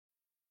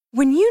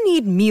When you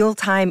need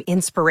mealtime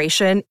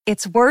inspiration,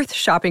 it's worth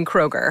shopping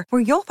Kroger,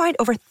 where you'll find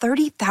over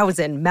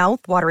 30,000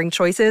 mouth-watering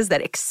choices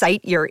that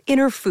excite your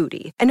inner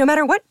foodie. And no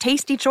matter what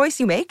tasty choice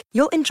you make,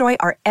 you'll enjoy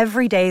our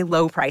everyday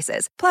low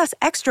prices, plus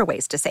extra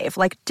ways to save,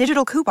 like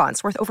digital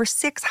coupons worth over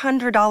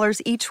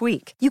 $600 each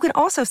week. You can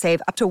also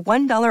save up to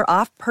 $1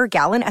 off per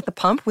gallon at the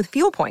pump with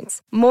fuel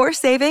points. More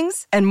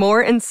savings and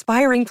more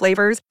inspiring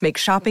flavors make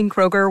shopping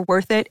Kroger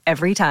worth it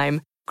every time.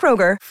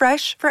 Kroger,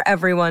 fresh for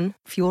everyone.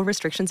 Fuel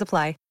restrictions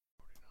apply.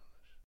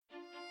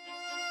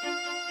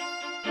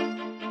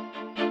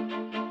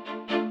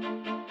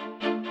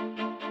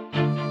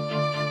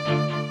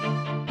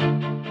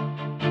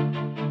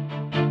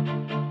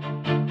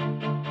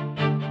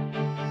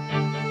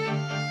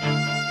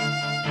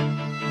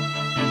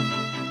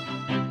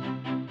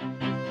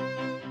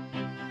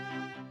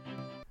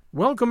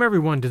 Welcome,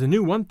 everyone, to the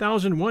new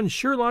 1001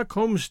 Sherlock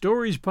Holmes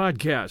Stories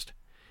podcast.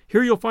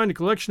 Here you'll find a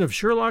collection of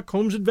Sherlock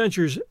Holmes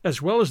adventures,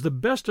 as well as the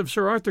best of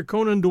Sir Arthur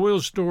Conan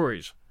Doyle's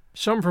stories.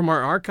 Some from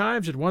our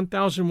archives at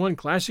 1001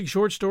 Classic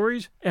Short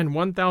Stories and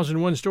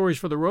 1001 Stories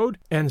for the Road,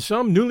 and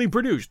some newly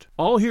produced,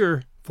 all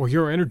here for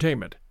your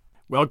entertainment.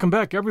 Welcome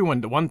back,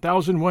 everyone, to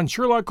 1001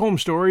 Sherlock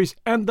Holmes Stories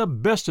and the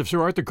best of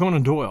Sir Arthur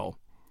Conan Doyle.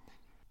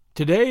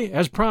 Today,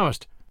 as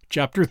promised,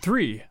 Chapter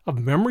 3 of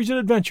Memories and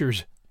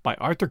Adventures by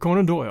Arthur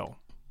Conan Doyle.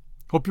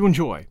 Hope you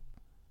enjoy.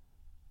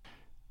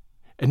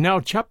 And now,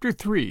 Chapter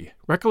 3,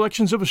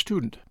 Recollections of a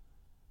Student.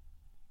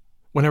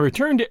 When I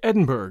returned to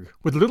Edinburgh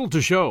with little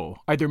to show,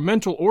 either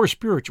mental or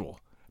spiritual,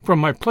 from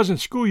my pleasant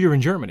school year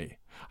in Germany,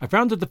 I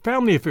found that the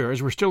family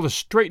affairs were still as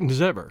straitened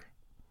as ever.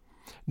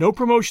 No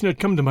promotion had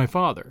come to my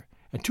father,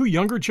 and two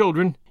younger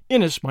children,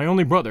 Innes, my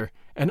only brother,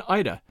 and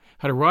Ida,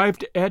 had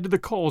arrived to add to the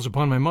calls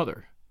upon my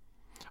mother.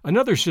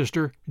 Another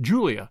sister,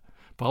 Julia,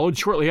 followed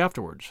shortly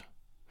afterwards.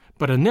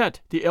 But Annette,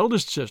 the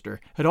eldest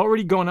sister, had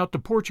already gone out to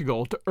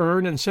Portugal to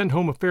earn and send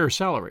home a fair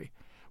salary,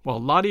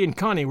 while Lottie and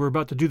Connie were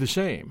about to do the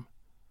same.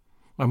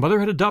 My mother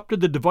had adopted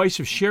the device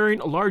of sharing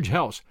a large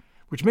house,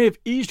 which may have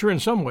eased her in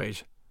some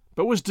ways,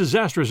 but was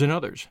disastrous in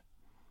others.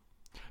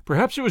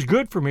 Perhaps it was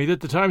good for me that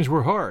the times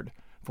were hard,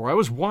 for I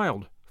was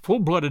wild,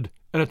 full-blooded,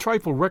 and a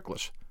trifle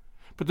reckless.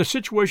 But the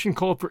situation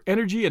called for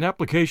energy and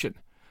application,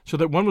 so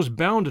that one was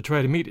bound to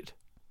try to meet it.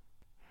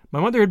 My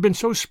mother had been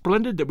so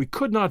splendid that we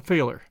could not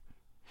fail her.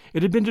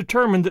 It had been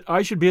determined that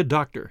I should be a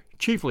doctor,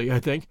 chiefly,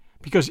 I think,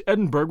 because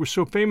Edinburgh was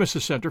so famous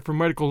a centre for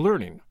medical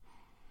learning.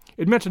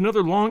 It meant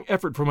another long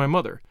effort for my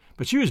mother,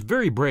 but she was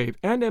very brave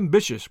and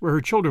ambitious where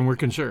her children were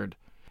concerned,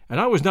 and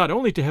I was not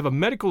only to have a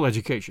medical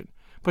education,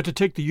 but to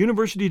take the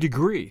university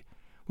degree,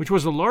 which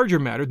was a larger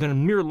matter than a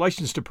mere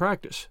license to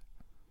practice.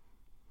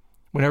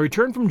 When I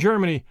returned from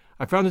Germany,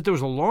 I found that there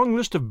was a long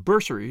list of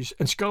bursaries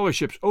and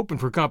scholarships open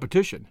for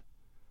competition.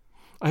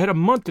 I had a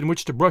month in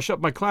which to brush up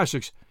my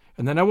classics,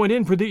 and then I went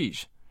in for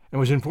these, and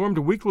was informed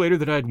a week later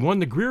that I had won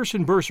the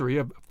Grierson bursary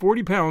of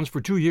 £40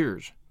 for 2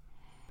 years.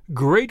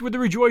 Great were the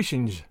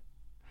rejoicings,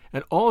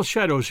 and all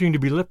shadows seemed to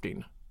be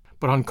lifting.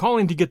 But on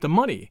calling to get the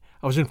money,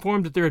 I was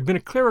informed that there had been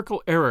a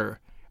clerical error,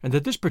 and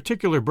that this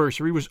particular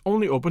bursary was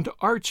only open to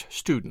arts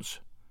students.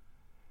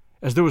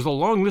 As there was a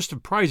long list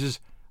of prizes,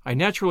 I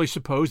naturally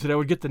supposed that I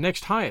would get the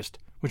next highest,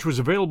 which was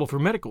available for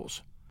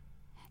medicals.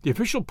 The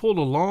official pulled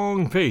a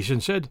long face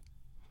and said,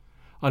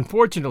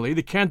 "Unfortunately,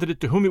 the candidate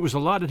to whom it was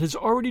allotted has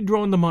already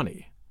drawn the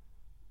money."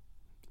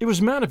 It was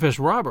manifest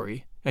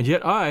robbery, and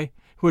yet I,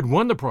 who had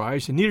won the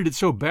prize and needed it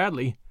so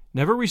badly,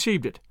 never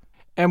received it,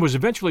 and was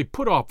eventually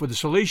put off with a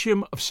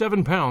solatium of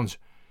 £7,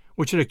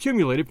 which had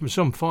accumulated from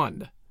some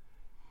fund.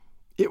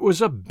 It was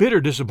a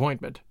bitter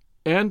disappointment,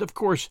 and, of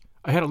course,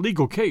 I had a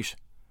legal case.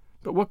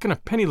 But what can a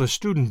penniless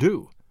student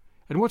do?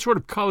 And what sort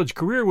of college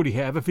career would he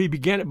have if he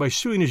began it by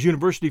suing his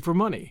university for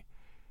money?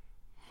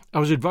 I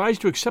was advised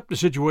to accept the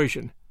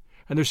situation,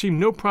 and there seemed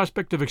no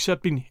prospect of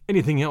accepting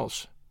anything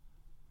else.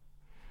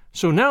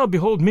 So now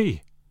behold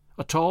me,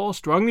 a tall,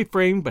 strongly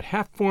framed but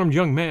half-formed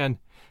young man,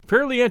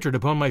 fairly entered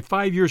upon my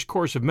 5 years'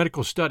 course of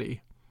medical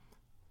study.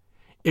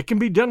 It can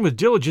be done with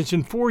diligence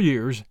in 4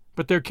 years,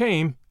 but there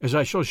came, as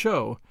I shall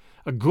show,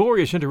 a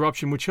glorious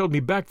interruption which held me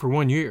back for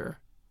 1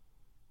 year.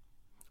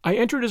 I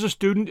entered as a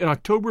student in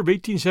October of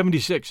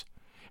 1876,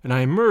 and I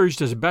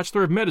emerged as a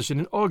Bachelor of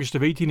Medicine in August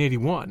of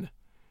 1881.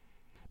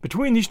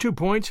 Between these 2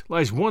 points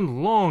lies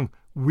one long,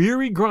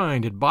 weary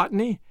grind at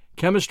botany,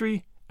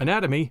 chemistry,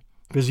 anatomy,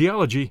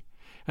 physiology,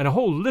 and a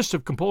whole list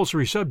of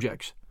compulsory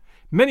subjects,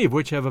 many of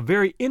which have a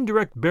very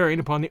indirect bearing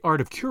upon the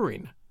art of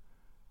curing.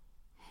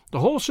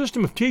 The whole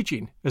system of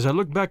teaching, as I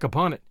look back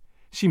upon it,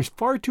 seems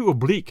far too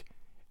oblique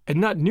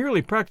and not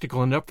nearly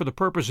practical enough for the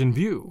purpose in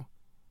view.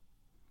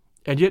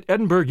 And yet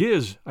Edinburgh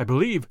is, I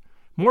believe,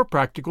 more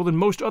practical than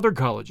most other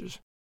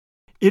colleges.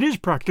 It is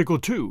practical,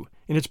 too,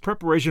 in its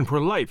preparation for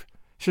life,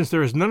 since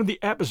there is none of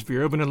the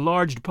atmosphere of an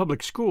enlarged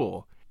public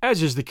school,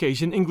 as is the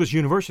case in English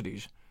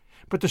universities,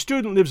 but the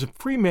student lives a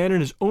free man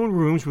in his own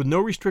rooms with no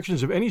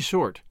restrictions of any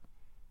sort.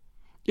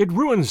 It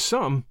ruins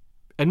some,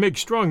 and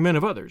makes strong men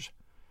of others.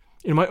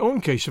 In my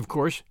own case, of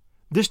course,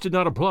 this did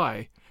not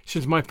apply,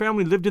 since my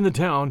family lived in the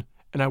town,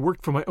 and I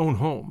worked from my own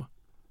home.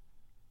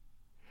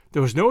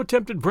 There was no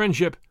attempted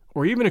friendship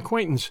or even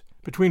acquaintance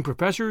between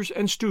professors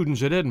and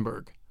students at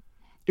Edinburgh.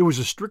 It was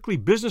a strictly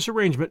business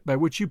arrangement by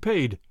which you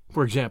paid,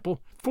 for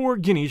example, 4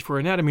 guineas for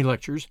anatomy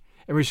lectures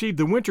and received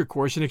the winter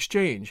course in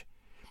exchange,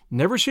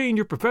 never seeing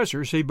your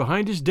professor save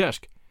behind his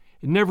desk,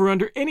 and never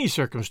under any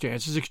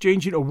circumstances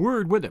exchanging a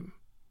word with him.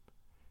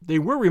 They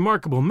were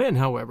remarkable men,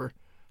 however,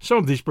 some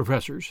of these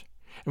professors,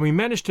 and we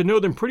managed to know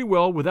them pretty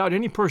well without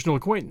any personal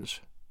acquaintance.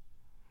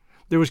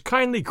 There was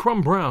kindly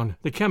Crumb Brown,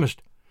 the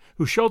chemist,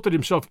 who sheltered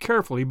himself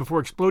carefully before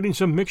exploding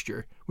some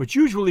mixture which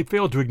usually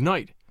failed to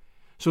ignite,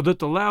 so that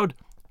the loud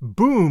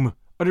boom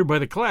uttered by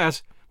the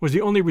class was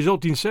the only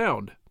resulting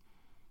sound.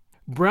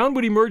 Brown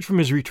would emerge from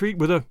his retreat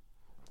with a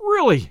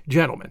 "Really,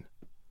 gentlemen,"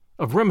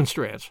 of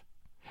remonstrance,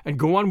 and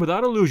go on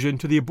without allusion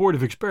to the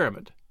abortive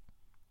experiment.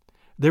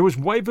 There was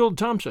Wyville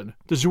Thompson,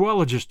 the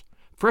zoologist,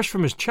 fresh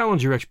from his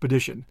Challenger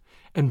expedition,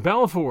 and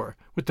Balfour,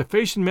 with the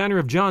face and manner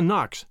of John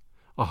Knox,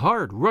 a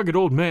hard, rugged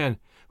old man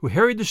who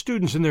harried the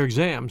students in their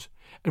exams,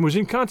 and was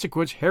in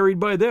consequence harried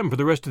by them for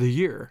the rest of the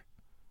year.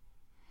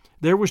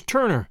 There was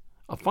Turner,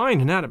 a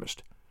fine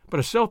anatomist, but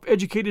a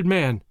self-educated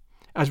man,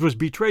 as was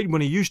betrayed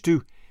when he used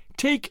to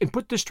take and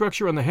put this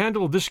structure on the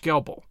handle of this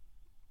scalpel.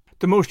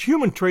 The most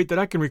human trait that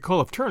I can recall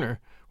of Turner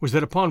was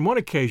that upon one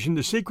occasion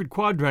the secret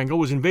quadrangle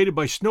was invaded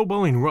by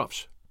snowballing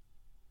roughs.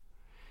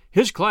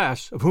 His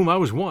class, of whom I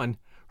was one,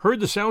 heard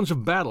the sounds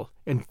of battle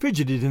and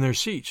fidgeted in their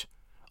seats,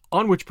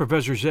 on which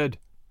Professor said,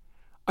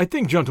 "I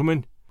think,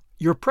 gentlemen,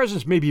 your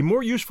presence may be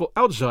more useful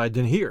outside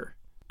than here,"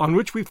 on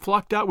which we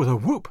flocked out with a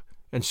whoop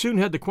and soon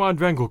had the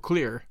quadrangle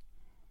clear.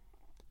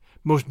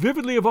 Most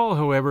vividly of all,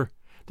 however,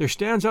 there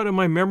stands out in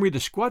my memory the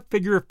squat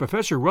figure of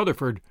Professor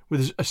Rutherford with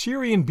his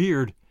Assyrian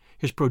beard,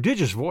 his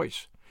prodigious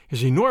voice,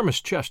 his enormous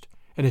chest,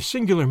 and his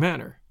singular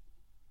manner.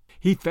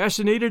 He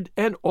fascinated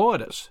and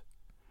awed us.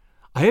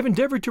 I have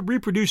endeavored to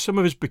reproduce some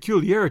of his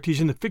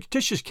peculiarities in the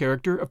fictitious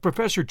character of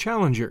Professor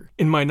Challenger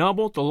in my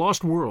novel The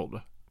Lost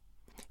World.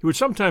 He would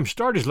sometimes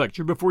start his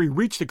lecture before he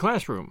reached the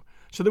classroom,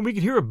 so that we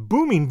could hear a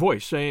booming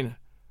voice saying,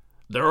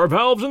 "There are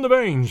valves in the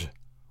veins,"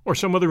 or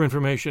some other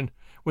information,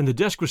 when the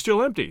desk was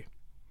still empty.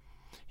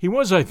 He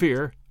was, I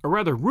fear, a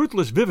rather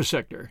ruthless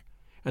vivisector,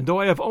 and though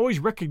I have always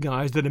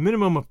recognized that a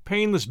minimum of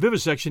painless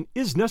vivisection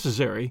is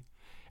necessary,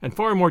 and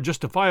far more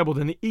justifiable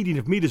than the eating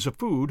of meat as a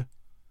food,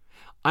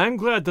 I am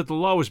glad that the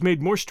law was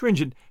made more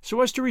stringent so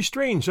as to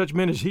restrain such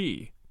men as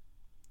he.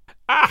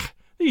 "Ach,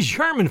 these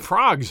German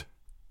frogs!"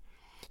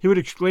 he would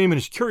exclaim in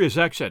his curious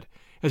accent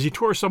as he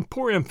tore some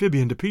poor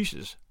amphibian to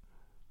pieces.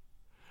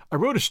 I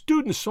wrote a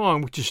student's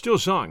song which is still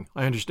sung,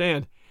 I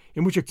understand,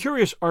 in which a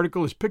curious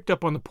article is picked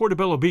up on the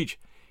Portobello beach,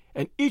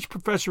 and each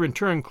professor in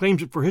turn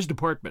claims it for his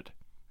department.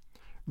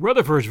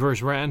 Rutherford's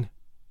verse ran,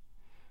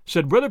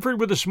 "Said Rutherford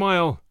with a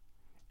smile,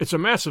 'It's a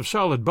mass of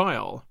solid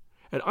bile,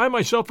 and I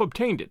myself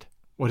obtained it,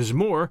 what is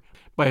more,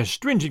 by a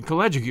stringent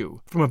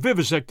coligague from a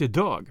vivisected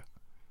dog.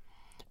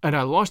 And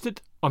I lost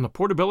it on the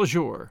Portobello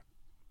shore.'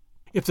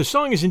 If the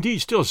song is indeed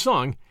still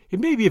sung, it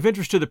may be of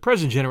interest to the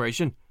present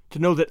generation to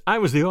know that I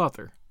was the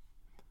author.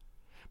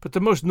 But the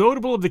most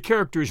notable of the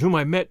characters whom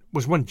I met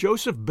was one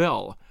Joseph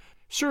Bell,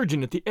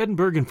 surgeon at the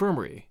Edinburgh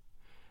Infirmary.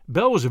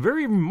 Bell was a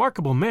very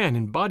remarkable man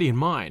in body and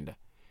mind.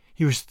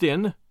 He was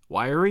thin,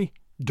 wiry,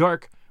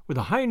 dark, with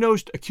a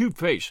high-nosed, acute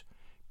face,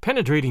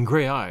 penetrating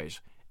gray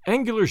eyes,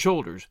 angular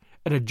shoulders,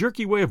 and a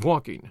jerky way of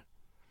walking.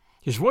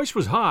 His voice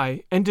was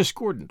high and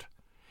discordant.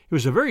 He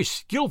was a very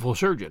skillful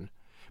surgeon,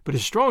 but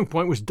his strong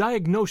point was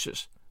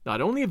diagnosis,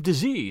 not only of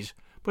disease,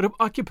 but of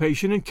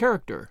occupation and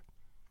character.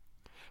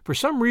 For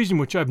some reason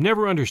which I've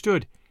never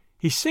understood,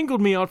 he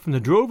singled me out from the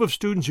drove of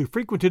students who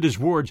frequented his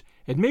wards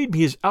and made me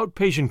his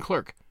outpatient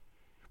clerk,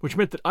 which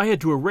meant that I had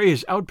to array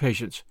his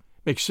outpatients,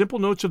 make simple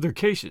notes of their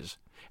cases,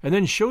 and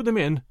then show them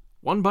in,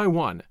 one by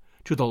one,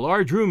 to the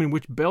large room in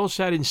which Bell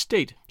sat in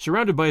state,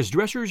 surrounded by his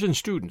dressers and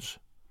students.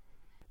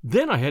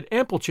 Then I had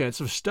ample chance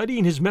of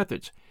studying his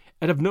methods,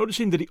 and of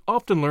noticing that he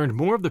often learned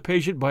more of the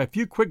patient by a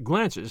few quick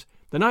glances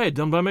than I had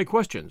done by my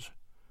questions.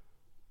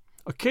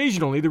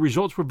 Occasionally the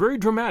results were very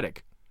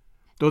dramatic,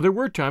 though there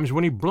were times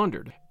when he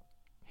blundered.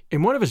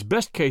 In one of his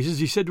best cases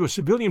he said to a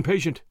civilian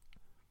patient,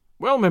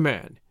 "Well, my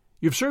man,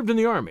 you've served in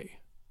the army."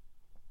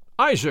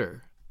 "Aye,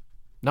 sir."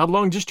 "Not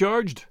long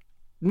discharged?"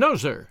 "No,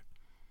 sir."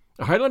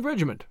 "A Highland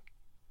regiment?"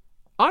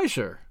 "Aye,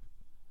 sir."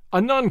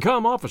 "A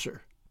non-com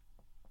officer?"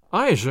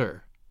 "Aye,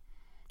 sir."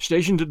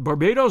 "Stationed at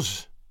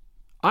Barbados?"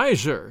 "Aye,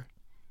 sir."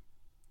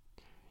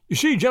 "You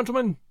see,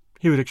 gentlemen,"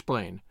 he would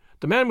explain,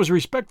 "the man was a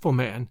respectful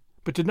man,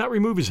 but did not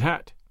remove his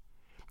hat.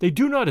 They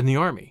do not in the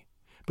army,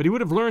 but he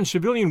would have learned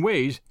civilian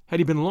ways had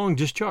he been long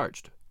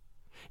discharged.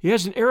 He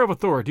has an air of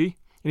authority,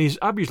 and he is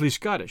obviously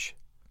Scottish.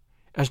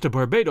 As to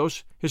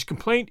Barbados, his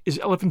complaint is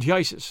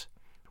elephantiasis,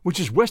 which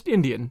is West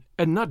Indian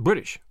and not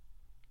British."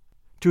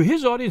 To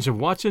his audience of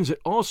Watsons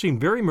it all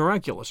seemed very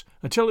miraculous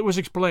until it was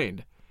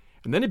explained,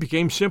 and then it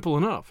became simple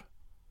enough.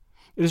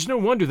 It is no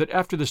wonder that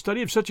after the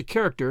study of such a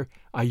character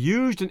I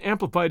used and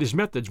amplified his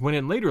methods when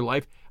in later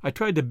life I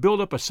tried to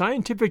build up a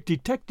scientific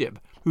detective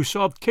who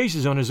solved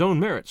cases on his own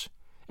merits,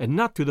 and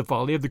not through the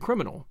folly of the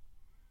criminal.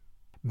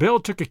 Bell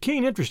took a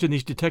keen interest in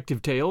these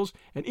detective tales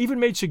and even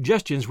made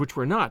suggestions which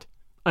were not,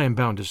 I am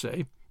bound to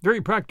say,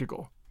 very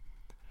practical.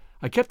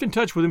 I kept in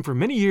touch with him for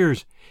many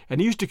years, and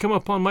he used to come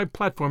upon my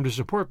platform to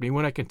support me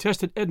when I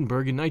contested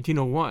Edinburgh in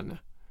 1901.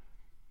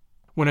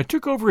 When I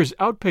took over his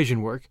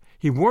outpatient work,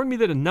 he warned me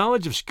that a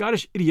knowledge of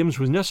Scottish idioms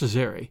was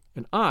necessary,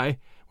 and I,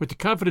 with the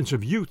confidence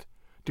of youth,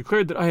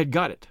 declared that I had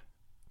got it.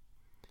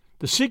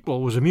 The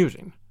sequel was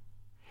amusing.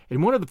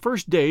 In one of the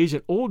first days,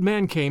 an old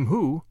man came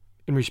who,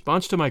 in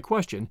response to my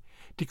question,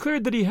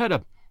 declared that he had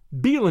a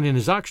beelin in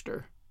his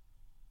oxter.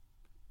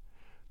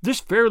 This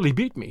fairly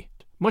beat me,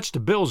 much to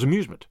Bell's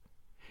amusement.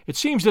 It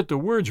seems that the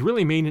words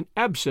really mean an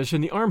abscess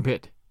in the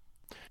armpit.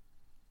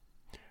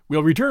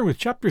 We'll return with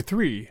Chapter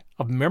 3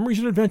 of Memories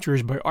and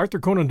Adventures by Arthur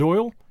Conan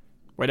Doyle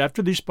right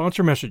after these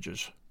sponsor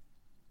messages.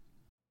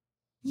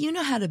 You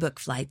know how to book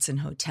flights and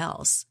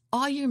hotels.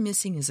 All you're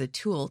missing is a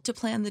tool to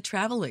plan the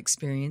travel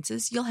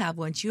experiences you'll have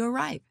once you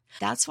arrive.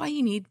 That's why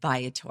you need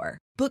Viator.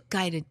 Book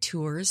guided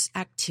tours,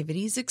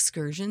 activities,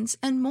 excursions,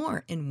 and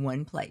more in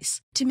one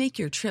place to make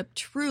your trip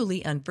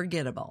truly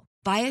unforgettable.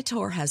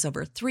 Viator has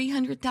over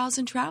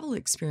 300,000 travel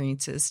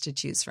experiences to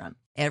choose from.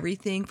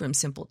 Everything from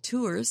simple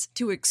tours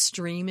to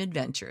extreme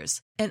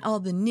adventures and all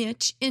the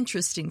niche,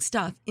 interesting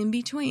stuff in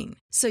between.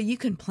 So you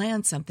can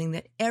plan something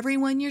that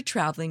everyone you're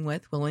traveling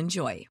with will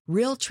enjoy.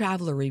 Real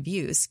traveler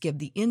reviews give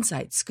the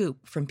inside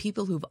scoop from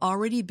people who've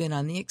already been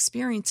on the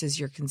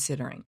experiences you're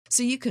considering.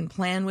 So you can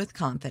plan with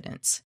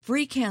confidence.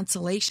 Free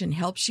cancellation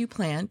helps you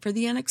plan for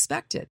the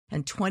unexpected.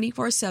 And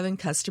 24/7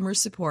 customer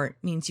support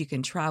means you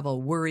can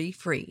travel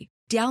worry-free.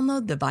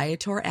 Download the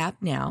Viator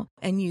app now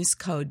and use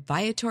code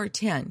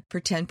Viator10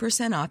 for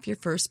 10% off your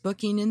first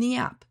booking in the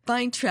app.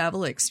 Find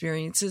travel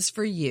experiences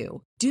for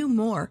you. Do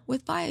more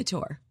with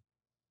Viator.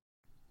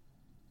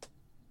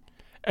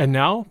 And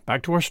now,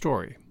 back to our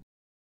story.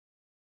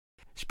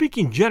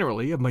 Speaking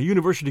generally of my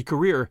university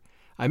career,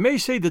 I may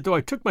say that though I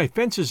took my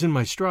fences in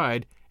my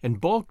stride and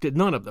balked at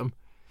none of them,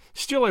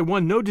 still I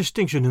won no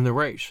distinction in the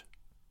race.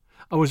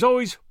 I was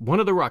always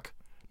one of the ruck,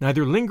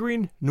 neither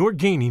lingering nor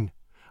gaining,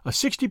 a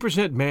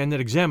 60% man at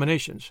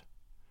examinations.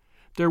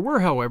 There were,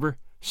 however,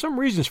 some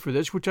reasons for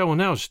this which I will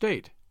now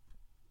state.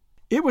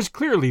 It was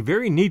clearly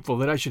very needful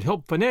that I should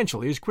help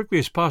financially as quickly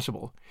as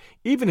possible,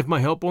 even if my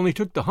help only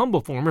took the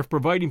humble form of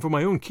providing for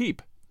my own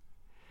keep.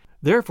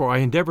 Therefore I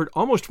endeavored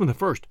almost from the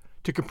first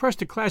to compress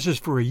the classes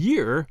for a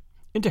year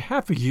into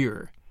half a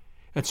year,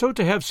 and so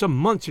to have some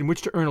months in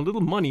which to earn a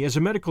little money as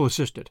a medical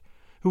assistant,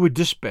 who would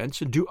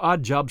dispense and do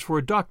odd jobs for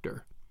a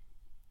doctor.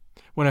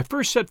 When I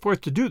first set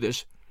forth to do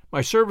this,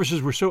 my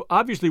services were so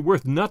obviously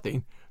worth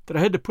nothing that I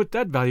had to put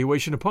that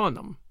valuation upon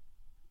them.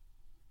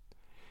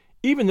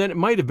 Even then it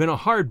might have been a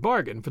hard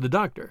bargain for the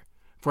doctor,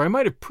 for I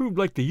might have proved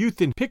like the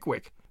youth in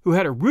Pickwick, who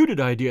had a rooted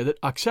idea that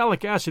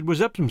oxalic acid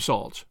was Epsom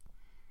salts.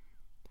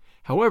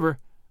 However,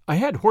 I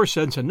had horse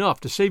sense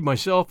enough to save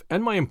myself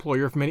and my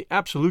employer from any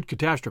absolute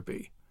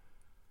catastrophe.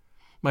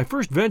 My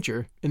first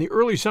venture, in the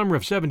early summer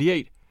of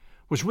 '78,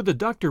 was with a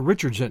Dr.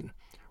 Richardson,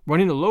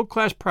 running a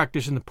low-class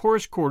practice in the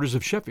poorest quarters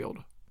of Sheffield.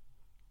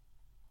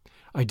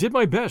 I did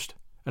my best,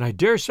 and I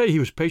dare say he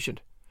was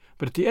patient,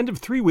 but at the end of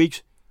 3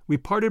 weeks we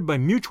parted by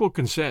mutual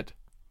consent.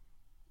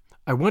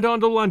 I went on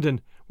to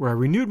London, where I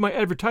renewed my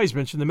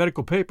advertisements in the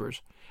medical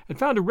papers, and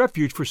found a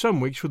refuge for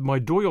some weeks with my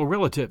Doyle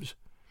relatives,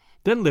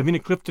 then living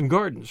at Clifton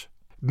Gardens,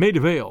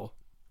 Maida Vale.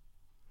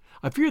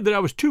 I feared that I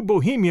was too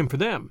bohemian for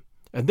them,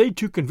 and they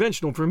too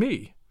conventional for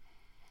me.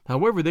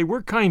 However, they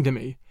were kind to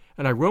me,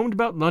 and I roamed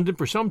about London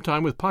for some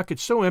time with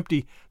pockets so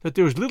empty that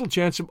there was little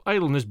chance of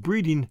idleness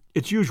breeding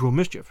its usual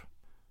mischief.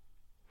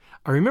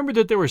 I remembered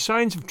that there were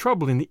signs of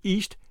trouble in the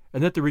East,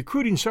 and that the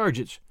recruiting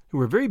sergeants, who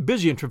were very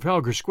busy in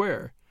Trafalgar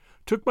Square,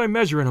 took my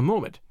measure in a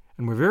moment,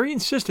 and were very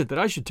insistent that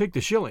I should take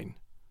the shilling.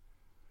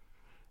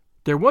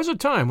 There was a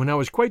time when I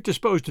was quite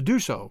disposed to do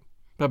so,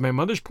 but my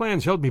mother's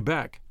plans held me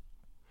back.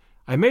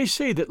 I may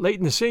say that late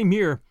in the same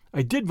year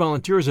I did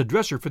volunteer as a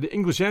dresser for the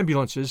English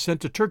ambulances sent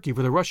to Turkey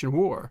for the Russian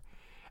war,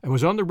 and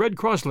was on the Red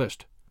Cross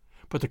list,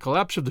 but the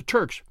collapse of the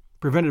Turks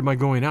prevented my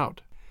going out.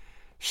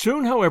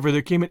 Soon, however,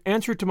 there came an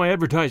answer to my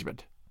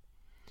advertisement.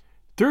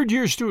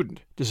 Third-year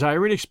student,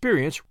 desiring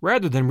experience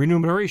rather than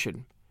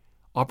remuneration,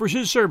 offers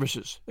his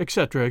services,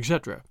 etc.,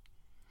 etc.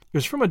 It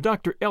was from a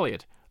Dr.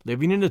 Elliot,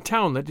 living in a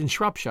townlet in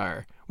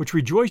Shropshire, which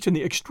rejoiced in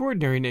the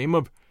extraordinary name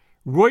of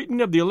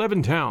Royton of the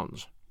 11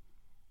 Towns.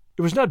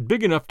 It was not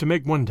big enough to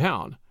make one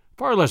town,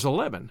 far less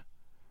 11.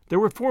 There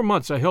were 4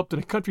 months I helped in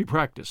a country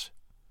practice.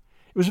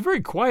 It was a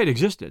very quiet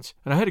existence,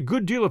 and I had a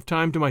good deal of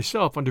time to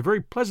myself under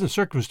very pleasant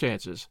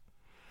circumstances,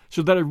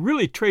 so that I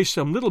really traced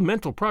some little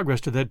mental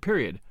progress to that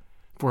period,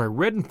 for I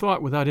read and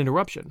thought without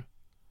interruption.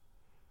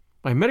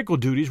 My medical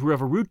duties were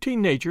of a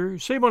routine nature,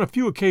 save on a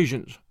few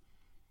occasions.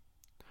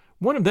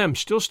 One of them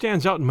still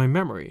stands out in my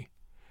memory,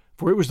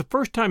 for it was the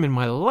first time in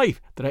my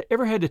life that I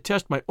ever had to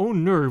test my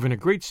own nerve in a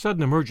great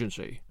sudden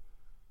emergency.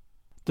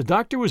 The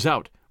doctor was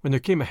out when there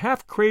came a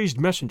half-crazed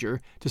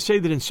messenger to say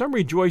that in some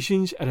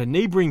rejoicings at a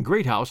neighboring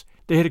great house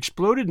they had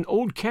exploded an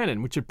old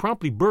cannon which had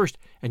promptly burst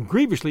and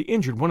grievously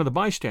injured one of the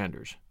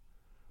bystanders.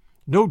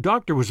 No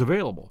doctor was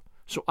available,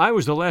 so I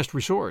was the last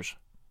resource.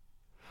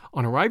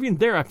 On arriving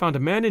there, I found a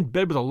man in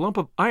bed with a lump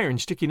of iron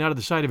sticking out of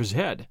the side of his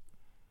head.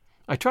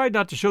 I tried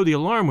not to show the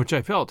alarm which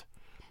I felt,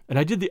 and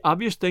I did the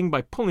obvious thing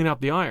by pulling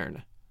out the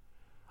iron.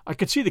 I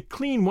could see the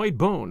clean white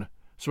bone,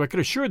 so I could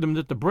assure them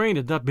that the brain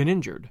had not been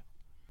injured.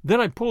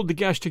 Then I pulled the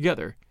gash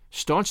together,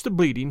 staunched the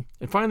bleeding,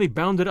 and finally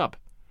bound it up,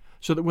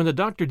 so that when the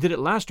doctor did at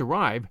last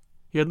arrive,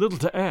 he had little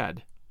to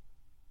add.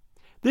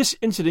 This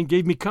incident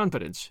gave me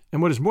confidence,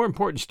 and what is more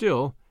important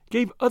still,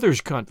 gave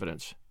others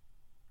confidence.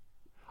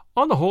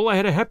 On the whole, I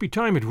had a happy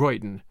time at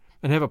Royton,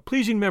 and have a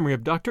pleasing memory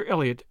of Dr.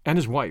 Eliot and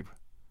his wife.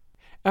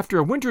 After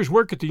a winter's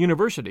work at the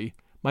university,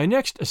 my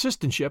next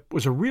assistantship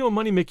was a real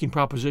money-making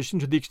proposition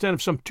to the extent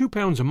of some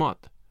 £2 a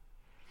month.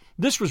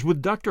 This was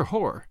with Dr.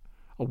 Hoare,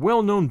 a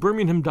well-known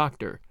Birmingham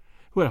doctor,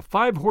 who had a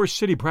 5-horse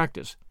city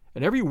practice,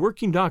 and every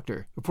working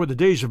doctor, before the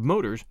days of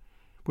motors,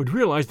 would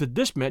realize that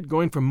this meant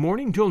going from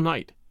morning till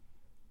night.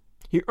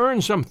 He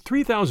earned some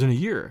 £3,000 a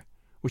year,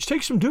 which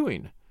takes some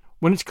doing,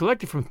 when it's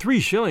collected from 3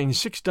 shillings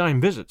 6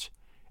 dime visits,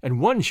 and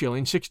 1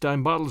 shilling 6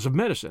 dime bottles of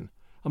medicine,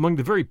 among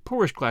the very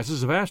poorest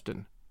classes of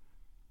Aston.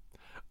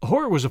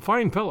 Hoare was a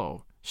fine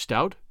fellow,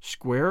 stout,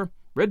 square,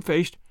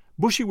 red-faced,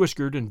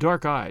 bushy-whiskered, and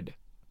dark-eyed.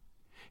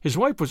 His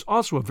wife was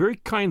also a very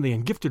kindly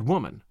and gifted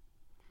woman,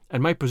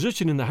 and my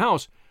position in the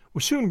house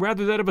was soon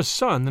rather that of a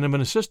son than of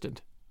an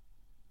assistant.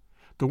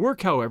 The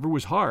work, however,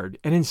 was hard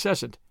and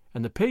incessant,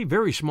 and the pay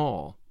very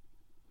small.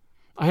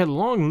 I had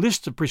long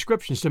lists of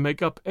prescriptions to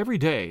make up every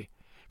day,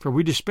 for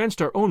we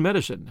dispensed our own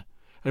medicine,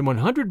 and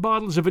 100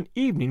 bottles of an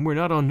evening were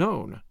not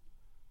unknown.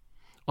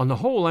 On the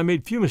whole, I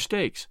made few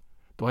mistakes,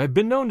 though I have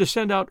been known to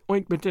send out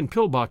ointment and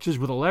pill boxes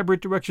with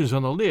elaborate directions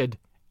on the lid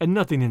and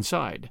nothing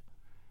inside.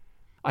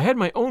 I had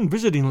my own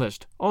visiting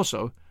list,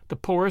 also, the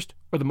poorest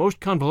or the most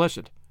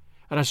convalescent,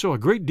 and I saw a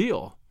great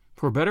deal,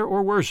 for better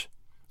or worse,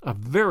 a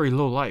very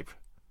low life.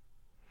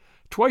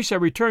 Twice I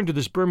returned to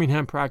this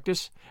Birmingham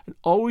practice, and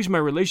always my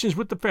relations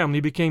with the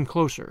family became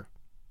closer.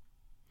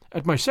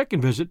 At my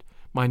second visit,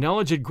 my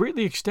knowledge had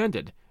greatly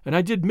extended, and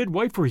I did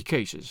midwifery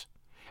cases,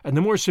 and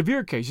the more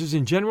severe cases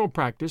in general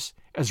practice,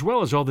 as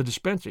well as all the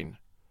dispensing.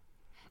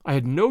 I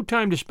had no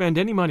time to spend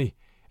any money,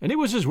 and it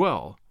was as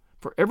well,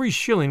 for every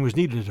shilling was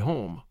needed at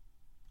home.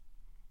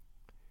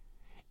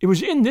 It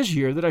was in this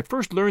year that I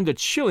first learned that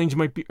shillings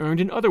might be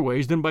earned in other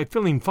ways than by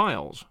filling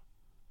files.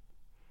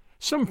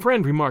 Some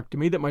friend remarked to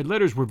me that my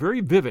letters were very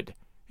vivid,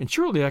 and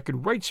surely I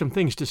could write some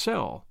things to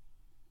sell.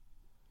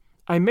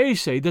 I may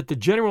say that the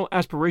general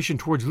aspiration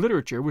towards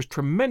literature was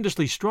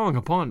tremendously strong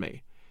upon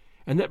me,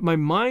 and that my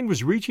mind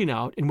was reaching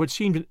out in what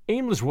seemed an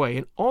aimless way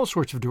in all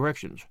sorts of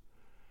directions.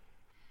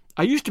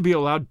 I used to be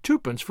allowed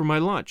 2d for my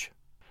lunch,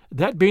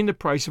 that being the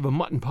price of a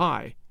mutton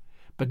pie,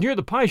 but near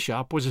the pie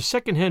shop was a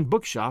second-hand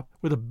bookshop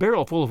with a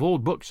barrel full of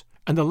old books,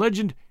 and the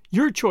legend,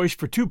 "Your choice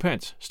for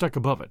 2d," stuck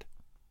above it.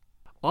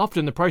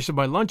 Often the price of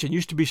my luncheon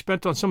used to be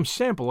spent on some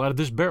sample out of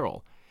this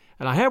barrel,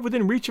 and I have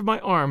within reach of my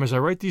arm as I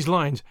write these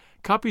lines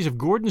copies of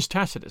Gordon's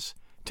Tacitus,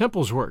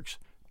 Temple's works,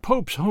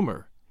 Pope's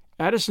Homer,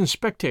 Addison's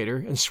Spectator,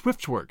 and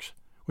Swift's works,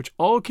 which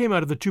all came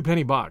out of the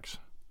 2d box.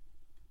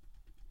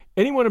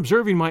 Anyone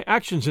observing my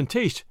actions and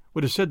taste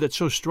would have said that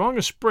so strong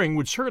a spring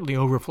would certainly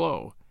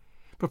overflow,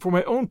 but for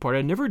my own part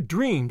I never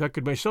dreamed I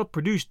could myself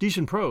produce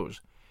decent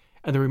prose,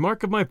 and the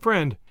remark of my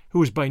friend, who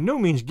was by no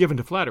means given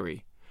to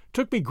flattery,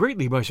 took me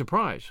greatly by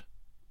surprise.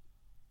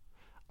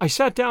 I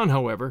sat down,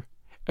 however,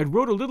 and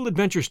wrote a little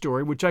adventure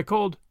story which I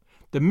called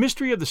The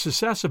Mystery of the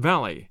Sasassa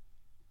Valley.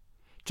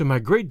 To my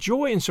great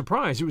joy and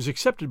surprise it was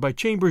accepted by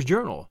Chambers'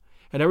 Journal,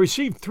 and I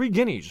received 3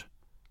 guineas.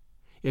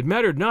 It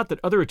mattered not that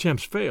other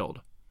attempts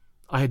failed.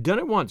 I had done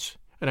it once,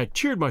 and I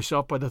cheered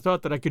myself by the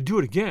thought that I could do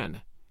it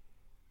again.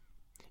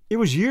 It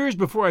was years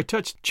before I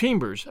touched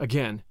Chambers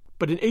again,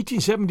 but in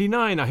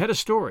 1879 I had a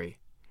story,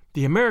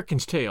 The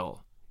American's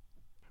Tale,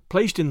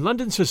 placed in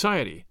London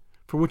Society,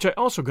 for which I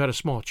also got a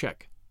small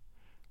check.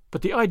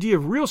 But the idea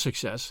of real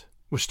success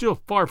was still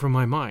far from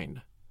my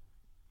mind.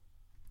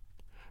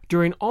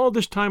 During all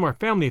this time our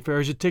family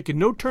affairs had taken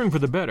no turn for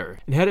the better,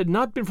 and had it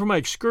not been for my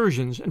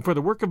excursions and for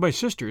the work of my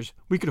sisters,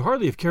 we could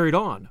hardly have carried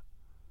on.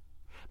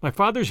 My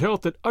father's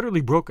health had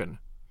utterly broken.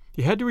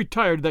 He had to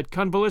retire to that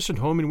convalescent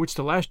home in which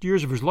the last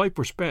years of his life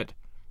were spent,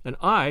 and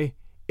I,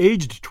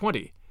 aged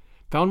 20,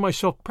 found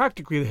myself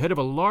practically the head of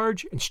a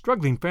large and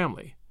struggling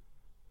family.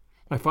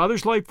 My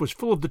father's life was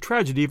full of the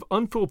tragedy of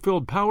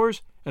unfulfilled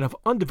powers and of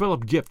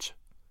undeveloped gifts.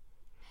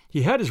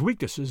 He had his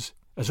weaknesses,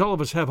 as all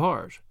of us have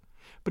ours,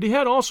 but he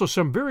had also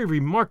some very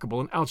remarkable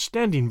and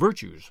outstanding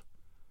virtues.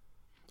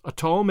 A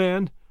tall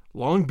man,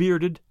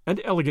 long-bearded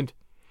and elegant,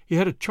 he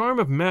had a charm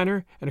of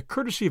manner and a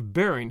courtesy of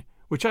bearing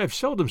which I have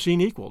seldom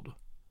seen equalled.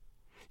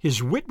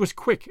 His wit was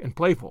quick and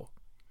playful.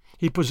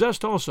 He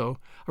possessed also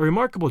a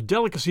remarkable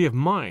delicacy of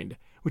mind,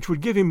 which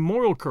would give him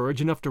moral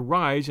courage enough to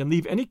rise and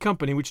leave any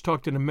company which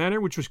talked in a manner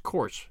which was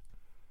coarse.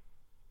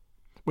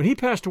 When he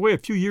passed away a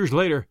few years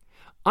later,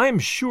 I am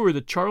sure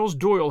that Charles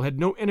Doyle had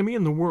no enemy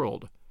in the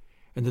world,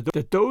 and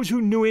that those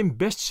who knew him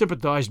best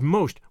sympathized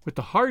most with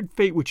the hard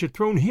fate which had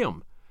thrown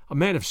him, a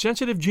man of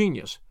sensitive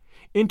genius,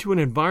 into an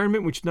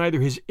environment which neither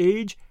his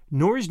age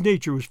nor his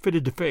nature was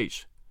fitted to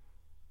face.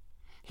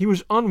 He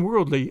was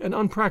unworldly and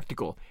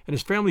unpractical, and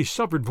his family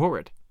suffered for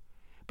it.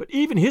 But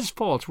even his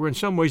faults were in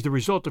some ways the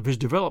result of his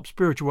developed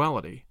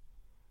spirituality.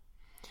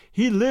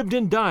 He lived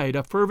and died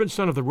a fervent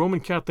son of the Roman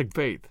Catholic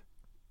faith.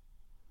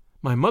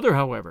 My mother,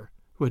 however,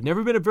 who had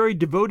never been a very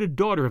devoted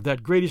daughter of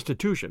that great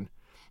institution,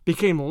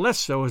 became less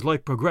so as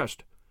life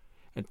progressed,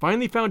 and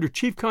finally found her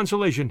chief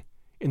consolation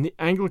in the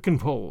Anglican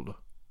fold.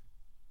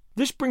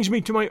 This brings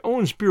me to my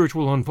own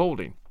spiritual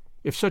unfolding,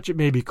 if such it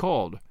may be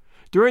called,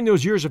 during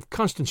those years of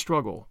constant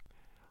struggle.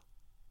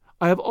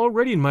 I have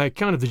already in my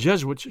account of the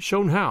Jesuits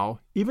shown how,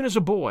 even as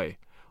a boy,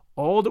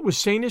 all that was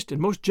sanest and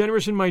most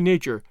generous in my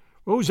nature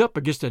rose up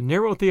against a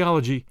narrow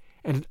theology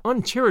and an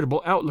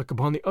uncharitable outlook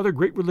upon the other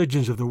great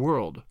religions of the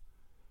world.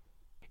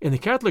 In the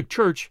Catholic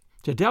Church,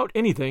 to doubt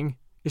anything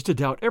is to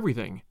doubt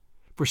everything,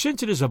 for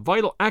since it is a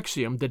vital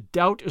axiom that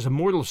doubt is a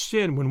mortal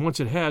sin when once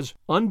it has,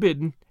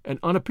 unbidden and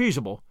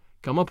unappeasable,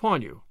 come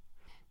upon you,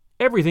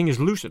 everything is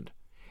loosened,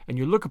 and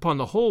you look upon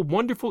the whole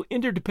wonderful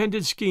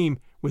interdependent scheme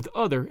with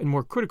other and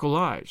more critical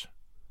eyes.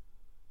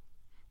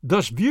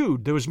 Thus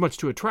viewed, there was much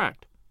to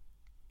attract.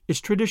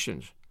 Its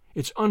traditions,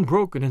 its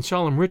unbroken and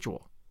solemn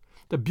ritual,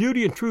 the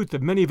beauty and truth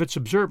of many of its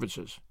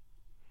observances,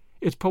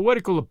 its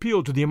poetical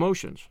appeal to the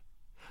emotions,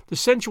 the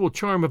sensual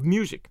charm of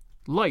music,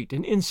 light,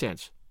 and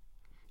incense,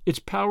 its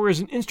power as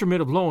an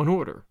instrument of law and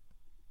order.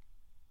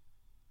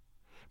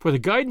 For the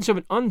guidance of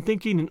an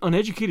unthinking and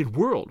uneducated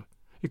world,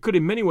 it could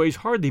in many ways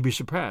hardly be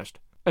surpassed,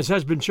 as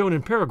has been shown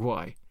in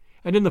Paraguay,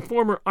 and in the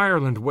former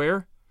Ireland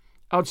where,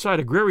 outside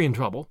agrarian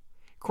trouble,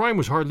 crime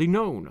was hardly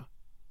known.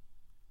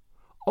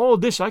 All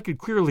this I could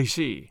clearly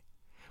see,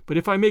 but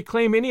if I may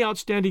claim any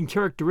outstanding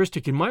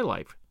characteristic in my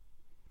life,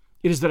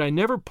 it is that I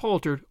never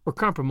paltered or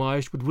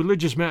compromised with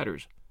religious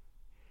matters,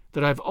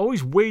 that I have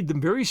always weighed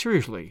them very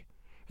seriously,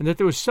 and that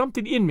there was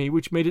something in me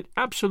which made it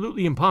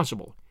absolutely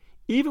impossible,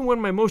 even when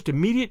my most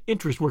immediate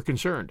interests were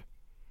concerned,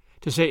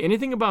 to say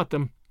anything about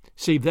them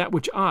save that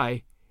which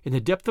I, in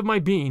the depth of my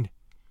being,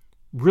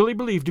 really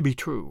believed to be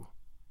true.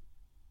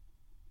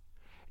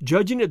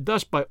 Judging it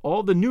thus by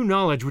all the new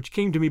knowledge which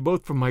came to me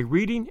both from my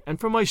reading and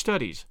from my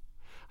studies,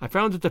 I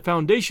found that the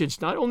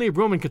foundations not only of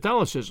Roman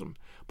Catholicism,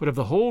 but of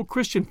the whole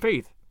Christian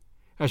faith,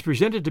 as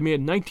presented to me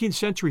in 19th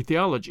century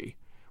theology,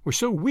 were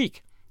so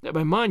weak that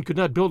my mind could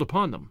not build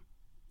upon them.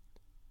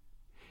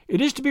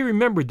 It is to be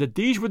remembered that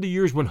these were the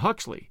years when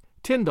Huxley,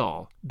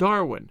 Tyndall,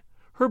 Darwin,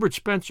 Herbert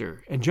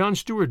Spencer, and John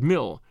Stuart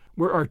Mill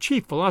were our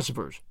chief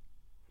philosophers,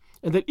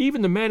 and that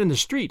even the man in the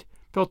street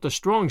felt the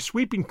strong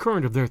sweeping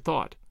current of their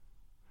thought,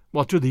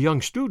 while to the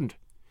young student,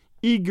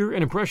 eager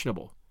and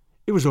impressionable,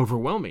 it was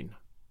overwhelming.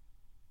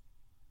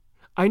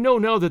 I know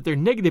now that their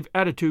negative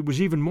attitude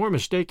was even more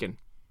mistaken,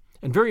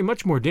 and very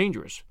much more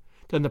dangerous,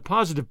 than the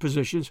positive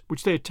positions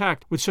which they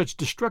attacked with such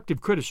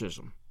destructive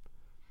criticism.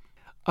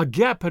 A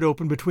gap had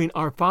opened between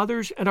our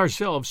fathers and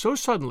ourselves so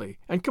suddenly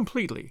and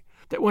completely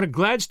that when a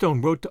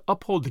Gladstone wrote to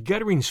uphold the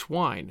Gadarene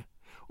swine,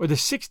 or the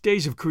 6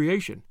 days of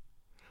creation,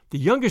 the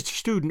youngest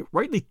student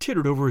rightly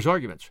tittered over his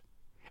arguments,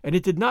 and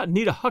it did not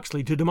need a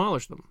Huxley to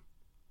demolish them.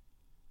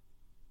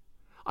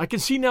 I can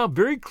see now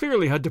very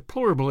clearly how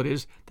deplorable it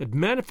is that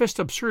manifest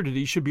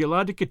absurdities should be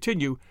allowed to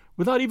continue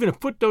without even a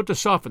footnote to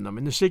soften them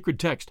in the sacred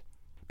text,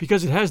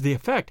 because it has the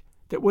effect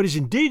that what is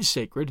indeed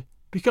sacred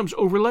becomes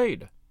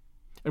overlaid,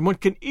 and one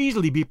can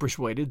easily be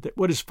persuaded that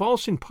what is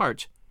false in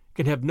parts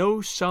can have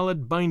no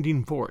solid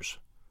binding force.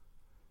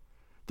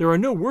 There are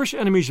no worse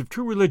enemies of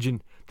true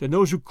religion than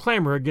those who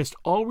clamor against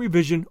all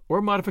revision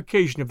or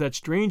modification of that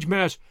strange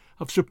mass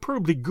of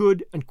superbly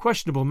good and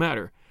questionable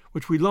matter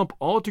which we lump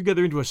all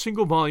together into a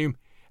single volume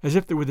as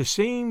if there were the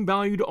same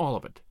value to all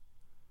of it.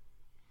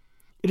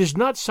 It is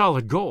not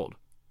solid gold,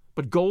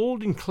 but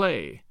gold in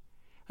clay,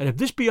 and if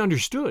this be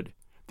understood,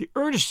 the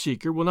earnest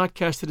seeker will not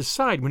cast it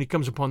aside when he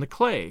comes upon the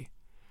clay,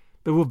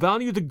 but will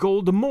value the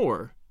gold the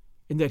more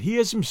in that he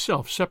has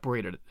himself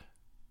separated it.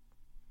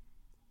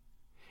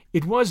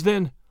 It was,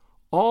 then,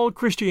 all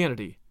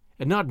Christianity,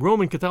 and not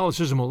Roman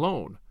Catholicism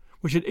alone,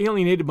 which had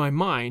alienated my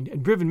mind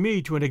and driven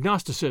me to an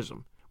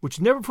agnosticism, which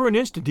never for an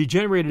instant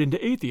degenerated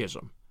into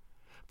atheism,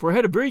 for I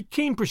had a very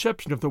keen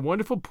perception of the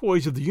wonderful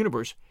poise of the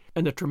universe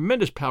and the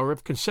tremendous power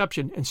of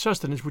conception and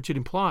sustenance which it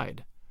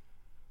implied.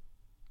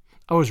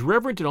 I was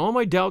reverent in all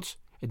my doubts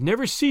and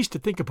never ceased to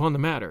think upon the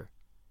matter.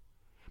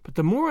 But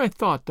the more I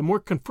thought, the more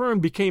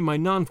confirmed became my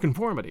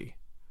nonconformity.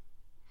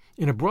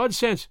 In a broad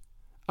sense,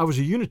 I was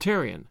a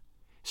Unitarian,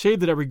 save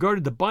that I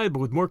regarded the Bible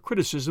with more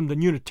criticism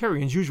than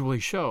Unitarians usually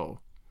show.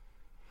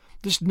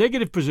 This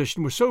negative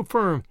position was so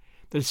firm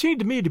that it seemed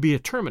to me to be a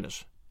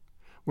terminus,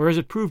 whereas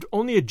it proved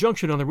only a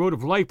junction on the road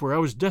of life where I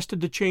was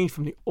destined to change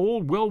from the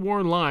old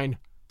well-worn line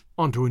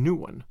onto a new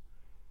one.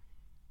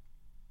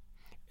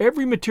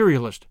 Every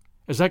materialist,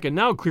 as I can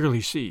now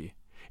clearly see,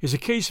 is a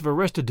case of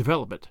arrested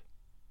development.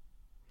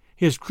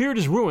 He has cleared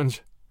his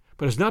ruins,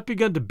 but has not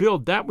begun to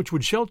build that which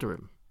would shelter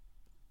him.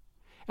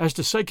 As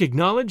to psychic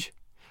knowledge,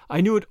 I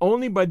knew it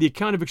only by the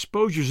account of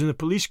exposures in the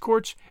police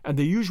courts and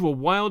the usual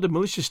wild and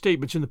malicious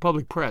statements in the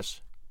public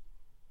press.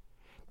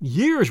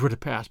 Years would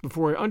have passed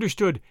before I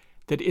understood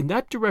that in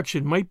that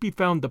direction might be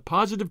found the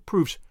positive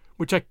proofs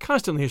which I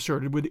constantly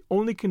asserted were the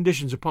only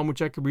conditions upon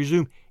which I could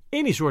resume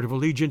any sort of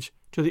allegiance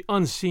to the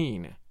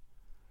unseen.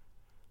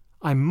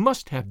 I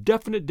must have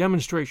definite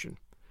demonstration,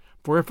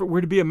 for if it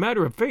were to be a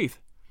matter of faith,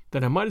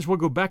 then I might as well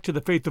go back to the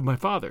faith of my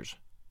fathers.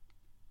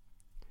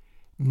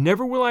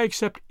 Never will I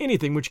accept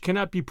anything which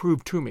cannot be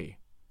proved to me.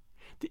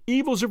 The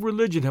evils of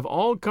religion have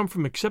all come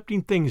from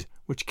accepting things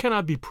which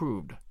cannot be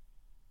proved.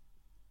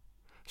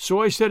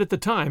 So I said at the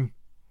time,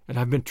 and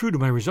I've been true to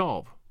my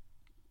resolve.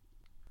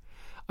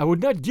 I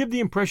would not give the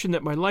impression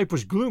that my life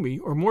was gloomy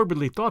or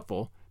morbidly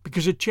thoughtful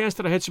because it chanced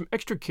that I had some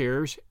extra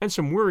cares and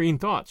some worrying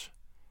thoughts.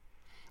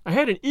 I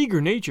had an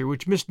eager nature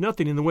which missed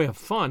nothing in the way of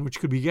fun which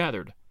could be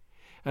gathered,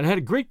 and I had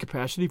a great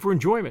capacity for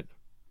enjoyment.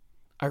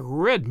 I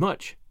read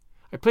much.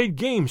 I played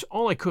games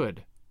all I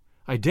could.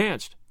 I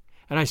danced,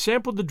 and I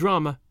sampled the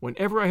drama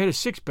whenever I had a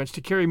sixpence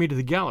to carry me to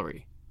the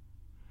gallery.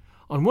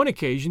 On one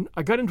occasion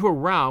I got into a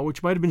row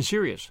which might have been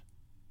serious.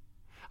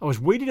 I was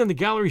waiting on the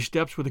gallery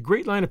steps with a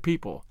great line of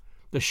people,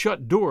 the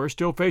shut door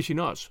still facing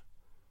us.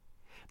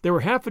 There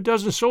were half a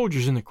dozen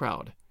soldiers in the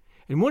crowd,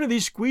 and one of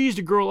these squeezed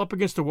a girl up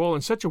against the wall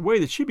in such a way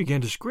that she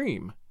began to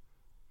scream.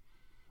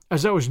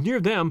 As I was near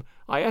them,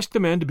 I asked the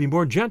man to be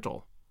more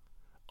gentle,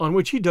 on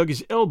which he dug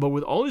his elbow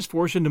with all his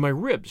force into my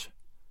ribs.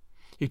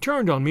 He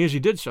turned on me as he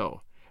did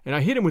so, and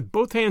I hit him with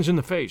both hands in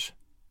the face.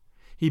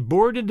 He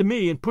bored into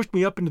me and pushed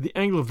me up into the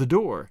angle of the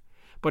door,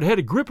 but I had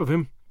a grip of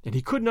him, and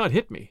he could not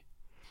hit me,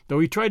 though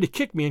he tried to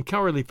kick me in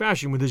cowardly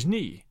fashion with his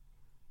knee.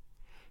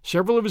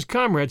 Several of his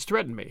comrades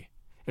threatened me,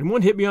 and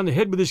one hit me on the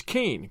head with his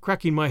cane,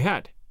 cracking my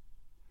hat.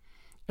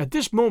 At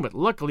this moment,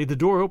 luckily, the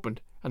door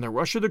opened, and the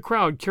rush of the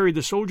crowd carried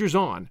the soldiers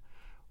on,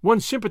 one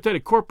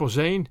sympathetic corporal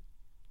saying,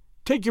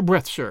 "Take your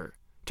breath, sir,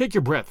 take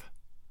your breath."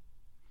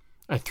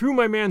 I threw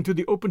my man through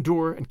the open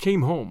door and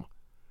came home,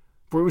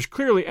 for it was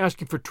clearly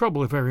asking for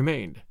trouble if I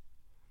remained.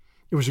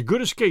 It was a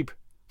good escape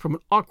from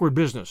an awkward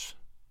business.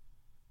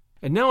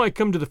 And now I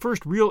come to the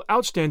first real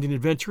outstanding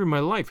adventure in my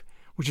life,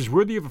 which is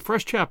worthy of a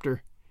fresh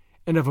chapter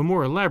and of a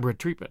more elaborate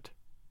treatment.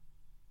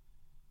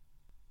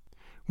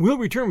 We'll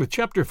return with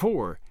Chapter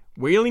 4,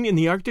 Whaling in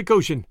the Arctic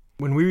Ocean,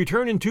 when we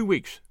return in 2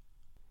 weeks.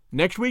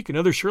 Next week,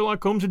 another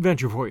Sherlock Holmes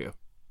adventure for you.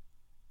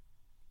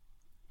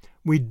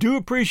 We do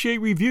appreciate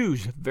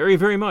reviews very,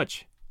 very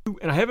much,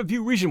 and I have a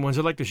few recent ones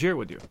I'd like to share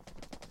with you.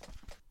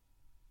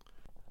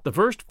 The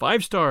first,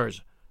 5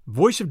 stars,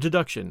 Voice of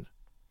Deduction.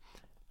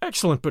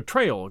 Excellent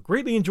portrayal.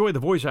 Greatly enjoy the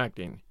voice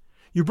acting.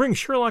 You bring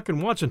Sherlock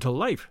and Watson to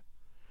life.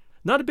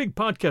 Not a big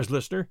podcast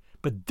listener,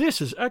 but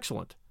this is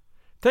excellent.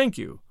 Thank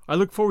you. I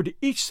look forward to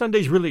each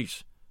Sunday's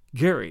release.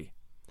 Gary.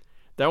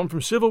 That one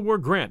from Civil War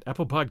Grant,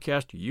 Apple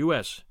Podcast,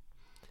 US.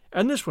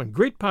 And this one,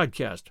 great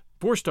podcast,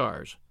 4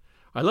 stars.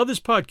 I love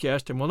this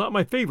podcast, and while not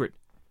my favorite,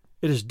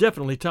 it is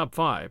definitely top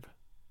 5.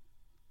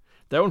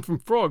 That one from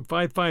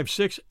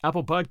Frog556,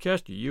 Apple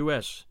Podcast,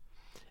 US.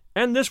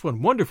 And this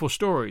one, wonderful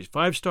stories,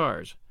 5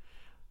 stars.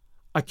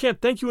 I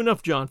can't thank you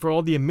enough, John, for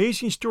all the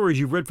amazing stories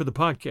you've read for the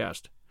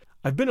podcast.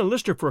 I've been a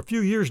listener for a few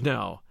years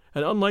now,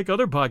 and unlike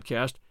other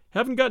podcasts,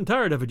 haven't gotten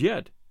tired of it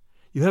yet.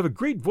 You have a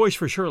great voice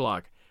for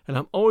Sherlock, and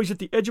I'm always at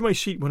the edge of my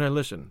seat when I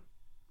listen.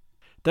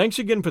 Thanks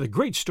again for the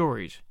great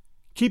stories.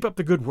 Keep up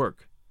the good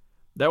work.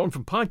 That one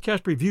from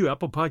Podcast Review,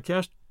 Apple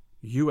Podcast,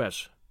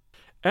 US.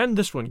 And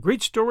this one,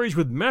 great stories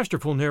with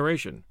masterful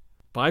narration.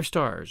 5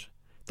 stars.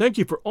 Thank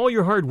you for all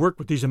your hard work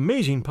with these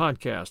amazing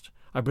podcasts.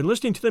 I've been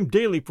listening to them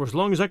daily for as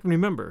long as I can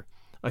remember.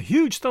 A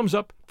huge thumbs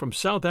up from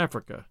South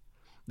Africa.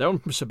 That one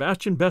from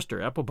Sebastian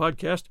Bester, Apple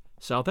Podcast,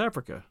 South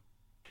Africa.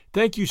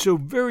 Thank you so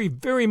very,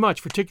 very much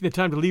for taking the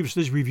time to leave us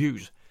these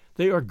reviews.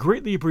 They are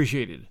greatly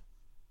appreciated.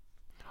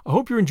 I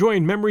hope you're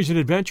enjoying Memories and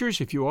Adventures.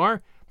 If you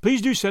are,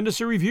 please do send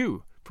us a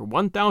review for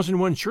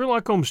 1001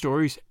 Sherlock Holmes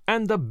stories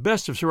and the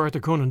best of Sir Arthur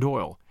Conan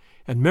Doyle.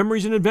 And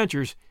Memories and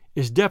Adventures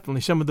is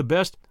definitely some of the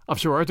best of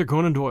Sir Arthur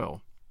Conan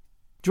Doyle.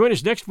 Join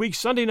us next week,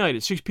 Sunday night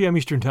at 6 p.m.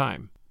 Eastern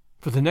Time,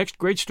 for the next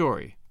great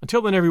story.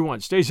 Until then,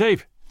 everyone, stay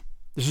safe.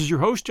 This is your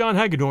host, John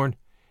Hagedorn,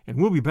 and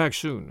we'll be back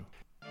soon.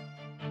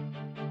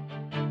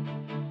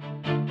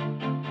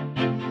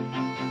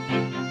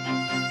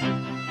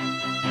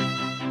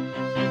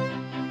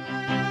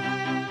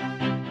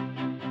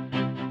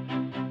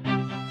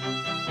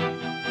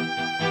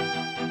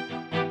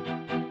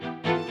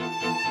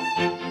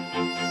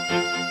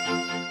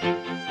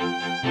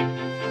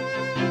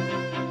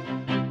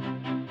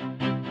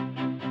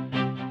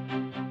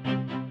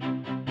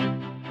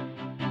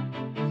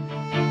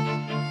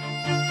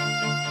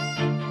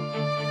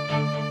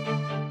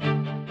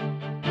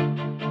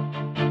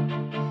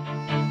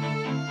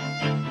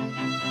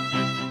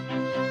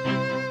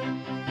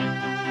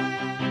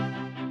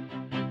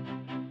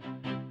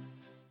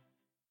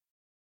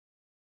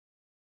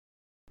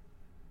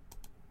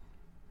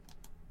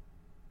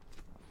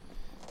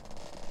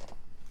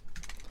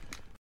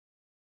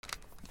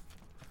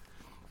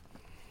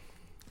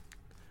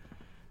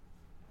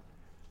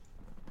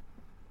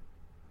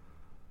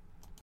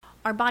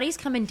 Our bodies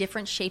come in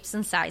different shapes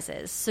and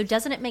sizes, so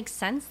doesn't it make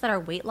sense that our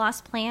weight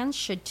loss plans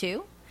should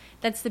too?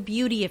 That's the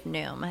beauty of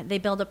Noom. They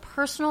build a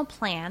personal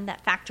plan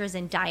that factors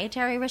in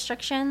dietary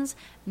restrictions,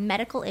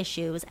 medical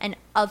issues, and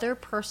other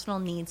personal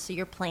needs so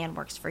your plan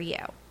works for you.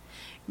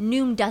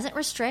 Noom doesn't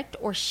restrict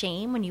or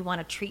shame when you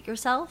want to treat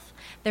yourself.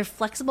 Their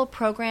flexible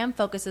program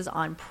focuses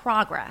on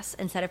progress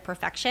instead of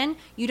perfection.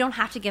 You don't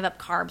have to give up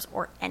carbs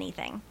or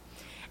anything.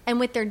 And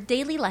with their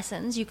daily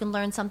lessons, you can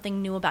learn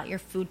something new about your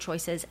food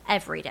choices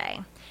every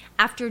day.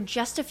 After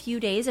just a few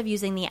days of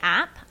using the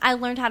app, I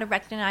learned how to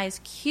recognize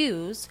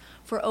cues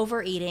for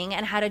overeating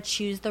and how to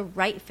choose the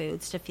right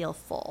foods to feel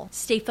full.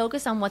 Stay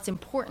focused on what's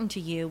important to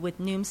you with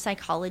Noom's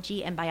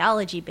psychology and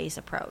biology-based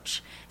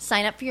approach.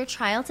 Sign up for your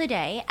trial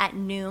today at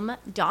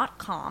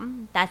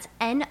Noom.com. That's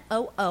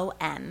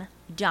Noom.com.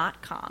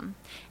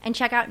 And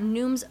check out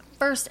Noom's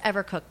first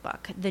ever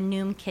cookbook, The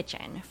Noom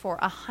Kitchen, for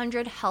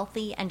 100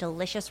 healthy and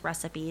delicious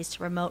recipes to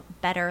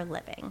promote better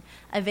living.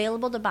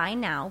 Available to buy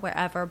now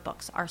wherever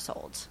books are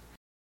sold.